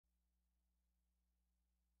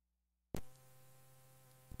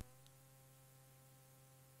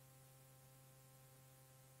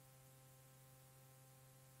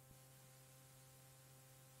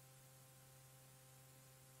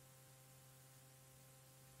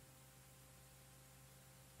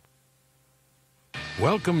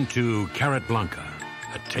Welcome to Carrotblanca,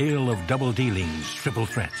 a tale of double dealings, triple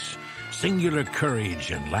threats, singular courage,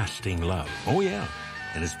 and lasting love. Oh, yeah,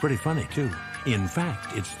 and it's pretty funny, too. In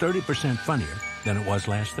fact, it's 30% funnier than it was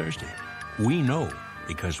last Thursday. We know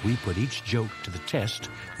because we put each joke to the test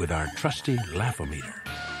with our trusty laugh-o-meter.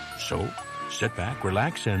 So, sit back,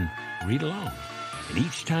 relax, and read along. And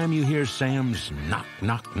each time you hear Sam's knock,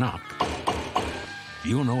 knock, knock,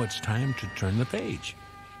 you'll know it's time to turn the page.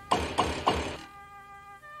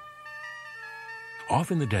 Off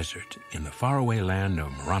in the desert, in the faraway land of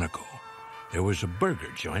Morocco, there was a burger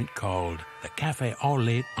joint called the Café Au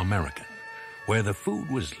Lait American, where the food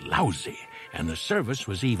was lousy and the service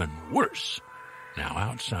was even worse. Now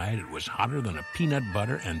outside it was hotter than a peanut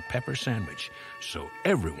butter and pepper sandwich, so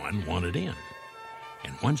everyone wanted in.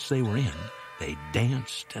 And once they were in, they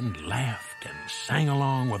danced and laughed and sang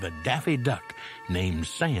along with a Daffy Duck named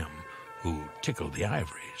Sam, who tickled the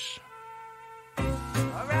ivories.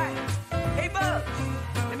 All right. Hey, Bugs,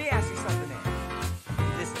 let me ask you something now.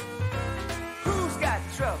 Listen, who's got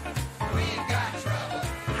trouble? We've got trouble.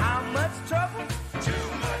 How much trouble?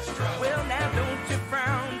 Too much trouble. Well, now don't you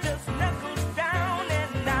frown, just knuckle down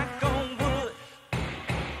and knock on wood.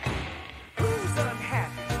 Who's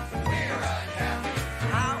unhappy? We're unhappy.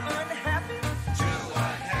 How unhappy? Too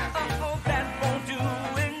unhappy. Oh, that won't do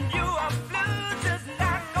when you are blue, just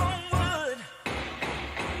knock on wood.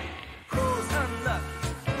 Who's unlucky?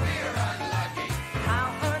 We're unlucky. How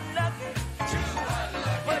unlucky? Too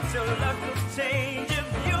unlucky. But your luck will change if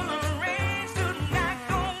you arrange to knock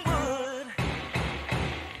on wood.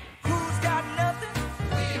 Who's got nothing?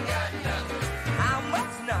 We've got nothing. How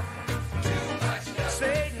much nothing? Too much nothing.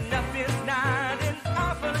 Say nothing's not an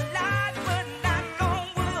awful lot, but knock on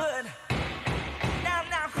wood. Now,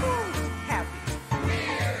 who's happy?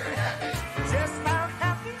 We're happy. Just how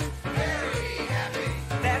happy? Very happy.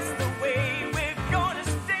 That's the way we're gonna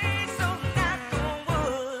stay, so knock on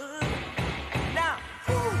wood. Now,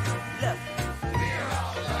 who's lucky? We're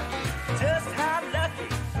all lucky. Just how lucky?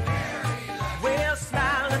 Very lucky. Well,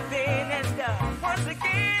 smile a thing and once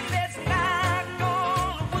again, let's knock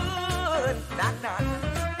on wood. Knock, knock.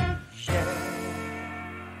 Yeah.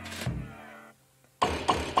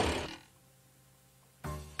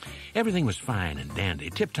 Everything was fine and dandy,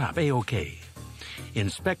 tip-top, A-OK.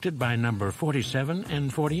 Inspected by number 47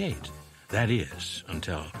 and 48. That is,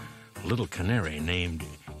 until a little canary named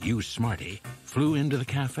You Smarty flew into the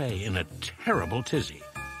cafe in a terrible tizzy.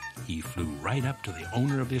 He flew right up to the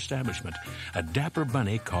owner of the establishment, a dapper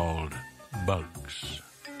bunny called Bugs.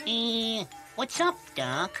 What's up,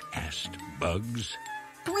 Doc? Asked Bugs.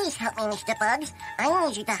 Please help me, Mr. Bugs. I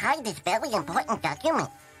need you to hide this very important document.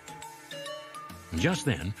 Just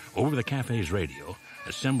then, over the cafe's radio,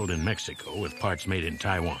 assembled in Mexico with parts made in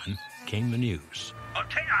Taiwan, came the news. I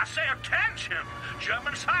say attention!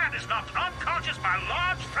 German scientist knocked unconscious by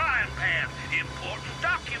large frying pan. Important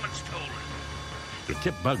documents stolen. It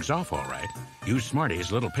tipped Bugs off all right. You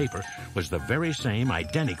Smarty's little paper was the very same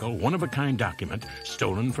identical, one-of-a-kind document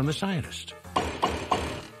stolen from the scientist.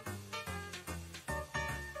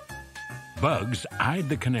 Bugs eyed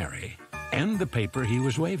the canary and the paper he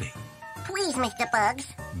was waving. Please, Mr. Bugs.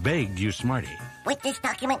 Begged You Smarty. With this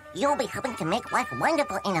document, you'll be helping to make life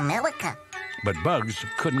wonderful in America. But Bugs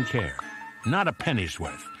couldn't care. Not a penny's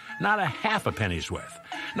worth. Not a half a penny's worth.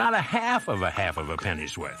 Not a half of a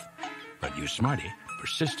penny's worth. But You Smarty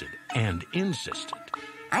persisted and insisted.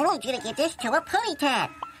 I need you to give this to a pretty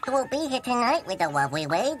tat who will be here tonight with a lovely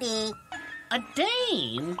lady. A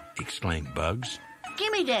dame? Exclaimed Bugs.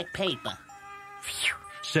 Give me that paper. Phew,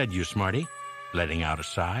 said You Smarty, letting out a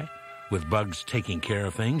sigh. With Bugs taking care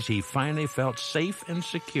of things, he finally felt safe and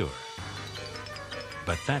secure.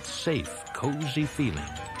 But that safe, cozy feeling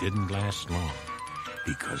didn't last long,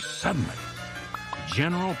 because suddenly,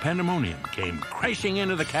 General Pandemonium came crashing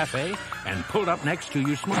into the cafe and pulled up next to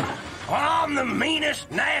You Smarty. Well, I'm the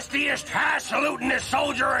meanest, nastiest, high-salutinest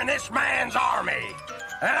soldier in this man's army.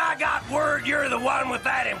 And I got word you're the one with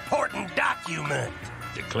that important document,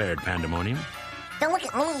 declared Pandemonium. Don't look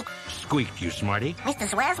at me. Squeaked You Smarty. Mr.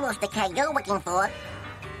 Swazwell's the cat you're looking for.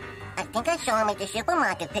 I think I saw him at the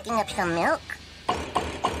supermarket picking up some milk.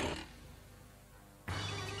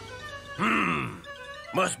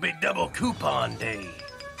 Must be double coupon day.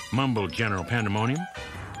 Mumbled General Pandemonium,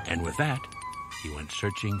 and with that, he went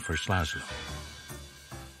searching for Slaslow.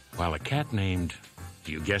 While a cat named,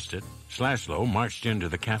 you guessed it, Slaslow marched into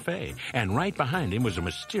the cafe, and right behind him was a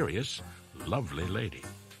mysterious, lovely lady.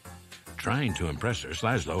 Trying to impress her,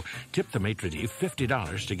 Slaslow tipped the maitre d'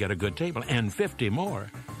 $50 to get a good table, and $50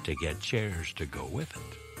 more to get chairs to go with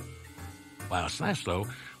it. While Slaslow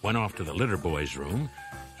went off to the litter boy's room,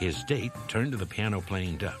 His date turned to the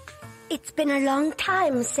piano-playing duck. It's been a long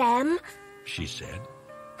time, Sam, she said.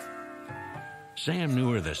 Sam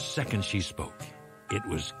knew her the second she spoke. It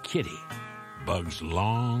was Kitty, Bug's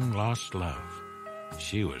long-lost love.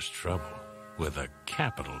 She was trouble, with a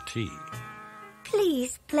capital T.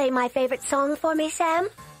 Please play my favorite song for me, Sam.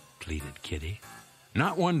 Pleaded Kitty.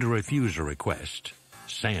 Not one to refuse a request,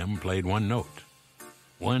 Sam played one note.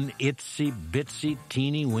 One itsy-bitsy,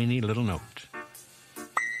 teeny-weeny little note.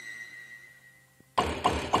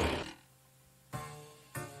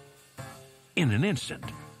 In an instant,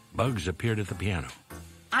 Bugs appeared at the piano.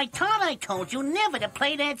 I thought I told you never to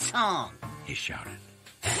play that song. He shouted.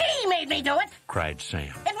 She made me do it. Cried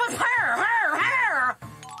Sam. It was her.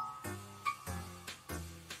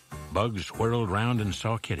 Bugs whirled round and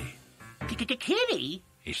saw Kitty. Kitty?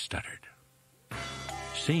 He stuttered.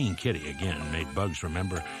 Seeing Kitty again made Bugs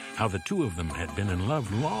remember how the two of them had been in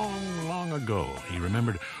love long, long ago. He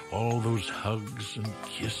remembered all those hugs and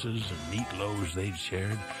kisses and meatloaves they'd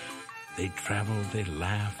shared. They traveled, they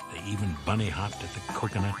laughed, they even bunny-hopped at the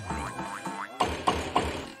coconut grove.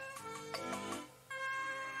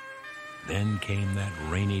 Then came that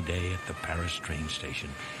rainy day at the Paris train station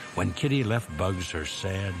when Kitty left Bugs her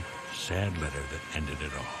sad, sad letter that ended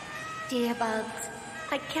it all. Dear Bugs,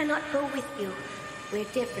 I cannot go with you. We're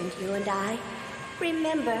different, you and I.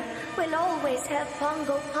 Remember, we'll always have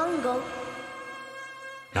Pongo.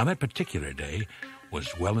 Now that particular day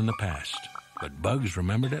was well in the past, but Bugs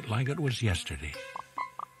remembered it like it was yesterday.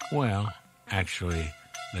 Well, actually,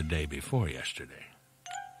 the day before yesterday.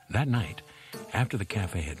 That night, after the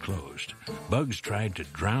cafe had closed, Bugs tried to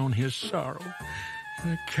drown his sorrow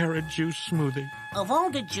in a carrot juice smoothie. Of all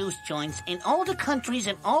the juice joints in all the countries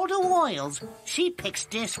and all the worlds, she picks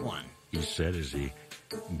this one, he said as he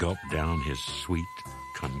gulped down his sweet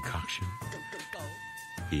concoction.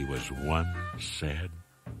 He was one sad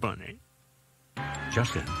bunny.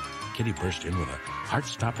 Just then, Kitty burst in with a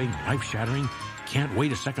heart-stopping, life-shattering, can't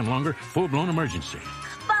wait a second longer, full-blown emergency.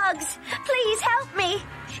 Bugs, please help me.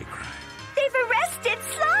 She cried. They've arrested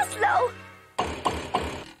Slaslo.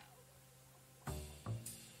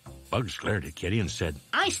 Bugs glared at Kitty and said,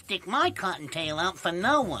 I stick my cottontail out for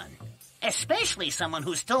no one, especially someone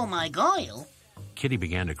who stole my goyle. Kitty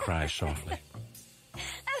began to cry softly.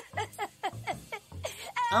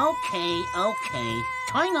 Okay.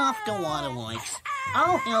 Turn off the waterworks.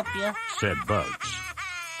 I'll help you, said Bugs.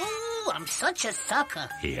 Ooh, I'm such a sucker,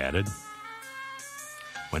 he added.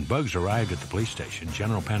 When Bugs arrived at the police station,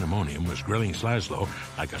 General Pandemonium was grilling Slaslo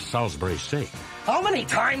like a Salisbury steak. How many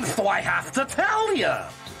times do I have to tell you?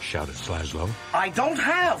 Shouted Slaslo. I don't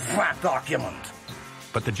have that document.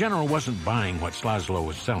 But the general wasn't buying what Slaslo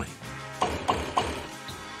was selling.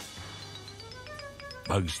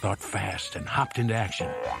 Bugs thought fast and hopped into action.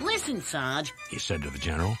 Listen, Sarge, He said to the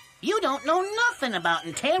general. You don't know nothing about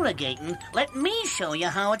interrogating. Let me show you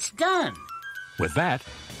how it's done. With that,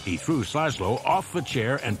 he threw Slaslo off the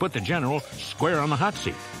chair and put the general square on the hot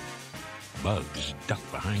seat. Bugs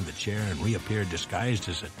ducked behind the chair and reappeared disguised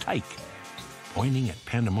as a tyke. Pointing at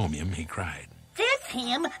Pandemonium, he cried. That's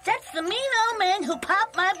him. That's the mean old man who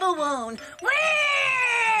popped my balloon.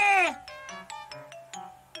 Wah!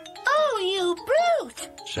 Oh, you brute!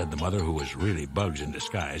 Said the mother, who was really Bugs in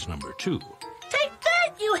disguise, number 2. Take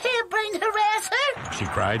that, you harebrained harasser! She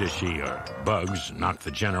cried as she, Bugs, knocked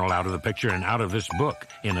the general out of the picture and out of this book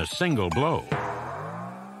in a single blow.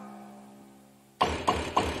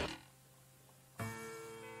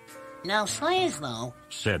 Now, Slaslo,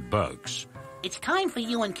 Said Bugs. it's time for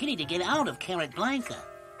you and Kitty to get out of Carrotblanca.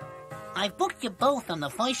 I've booked you both on the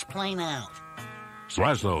first plane out.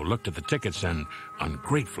 Slaslo looked at the tickets and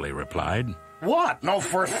ungratefully replied, What, no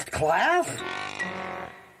first class?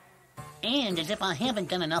 And as if I haven't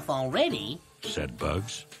done enough already, said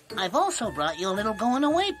Bugs. I've also brought you a little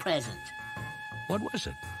going-away present. What was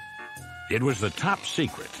it? It was the top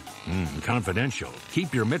secret. Confidential.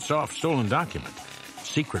 Keep your mitts off stolen document.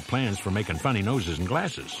 Secret plans for making funny noses and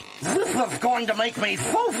glasses. This is going to make me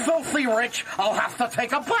so filthy rich, I'll have to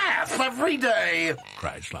take a bath every day,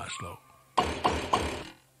 cried Slaslo.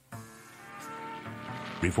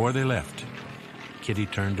 Before they left, Kitty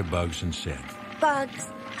turned to Bugs and said, Bugs,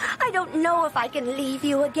 I don't know if I can leave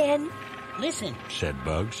you again. Listen, said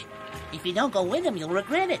Bugs. if you don't go with him, you'll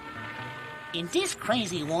regret it. In this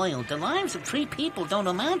crazy world, the lives of 3 people don't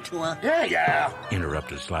amount to a... Yeah.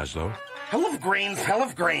 Interrupted Slaslo. Hell of greens.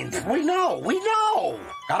 We know.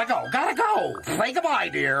 Gotta go. Say goodbye,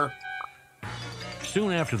 dear.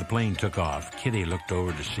 Soon after the plane took off, Kitty looked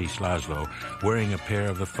over to see Slaslo wearing a pair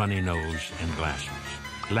of the funny nose and glasses,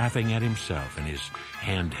 laughing at himself in his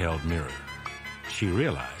handheld mirror. She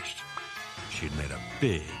realized she'd made a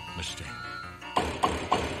big mistake.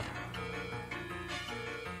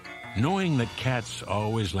 Knowing that cats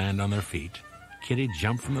always land on their feet, Kitty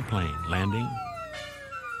jumped from the plane, landing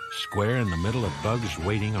square in the middle of Bug's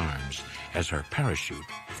waiting arms as her parachute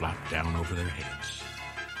flopped down over their heads.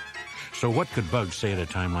 So what could Bug say at a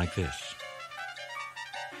time like this?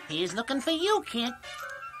 He's looking for you, kid.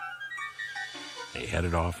 They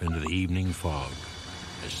headed off into the evening fog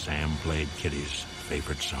as Sam played Kitty's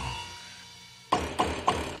favorite song.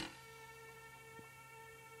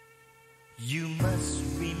 You must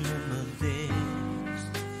remember this.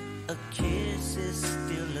 A kiss is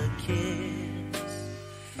still a kiss.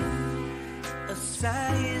 A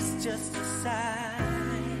sigh is just a sigh.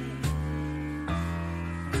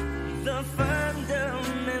 The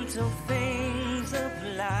fundamental things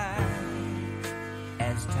apply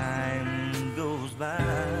as time goes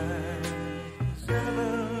by.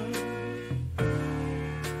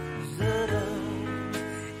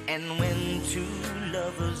 And when two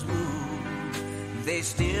lovers woo, they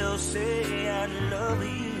still say I love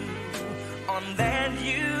you. On that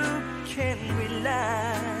you can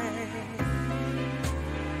rely.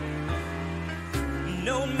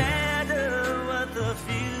 No matter what the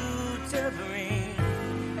future brings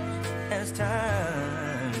as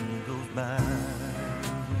time goes by.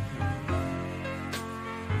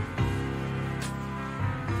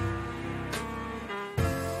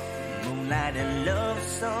 Moonlight and love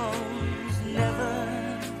songs never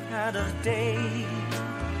out of date.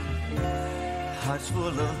 Hearts full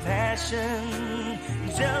of passion,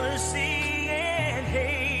 jealousy and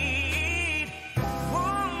hate.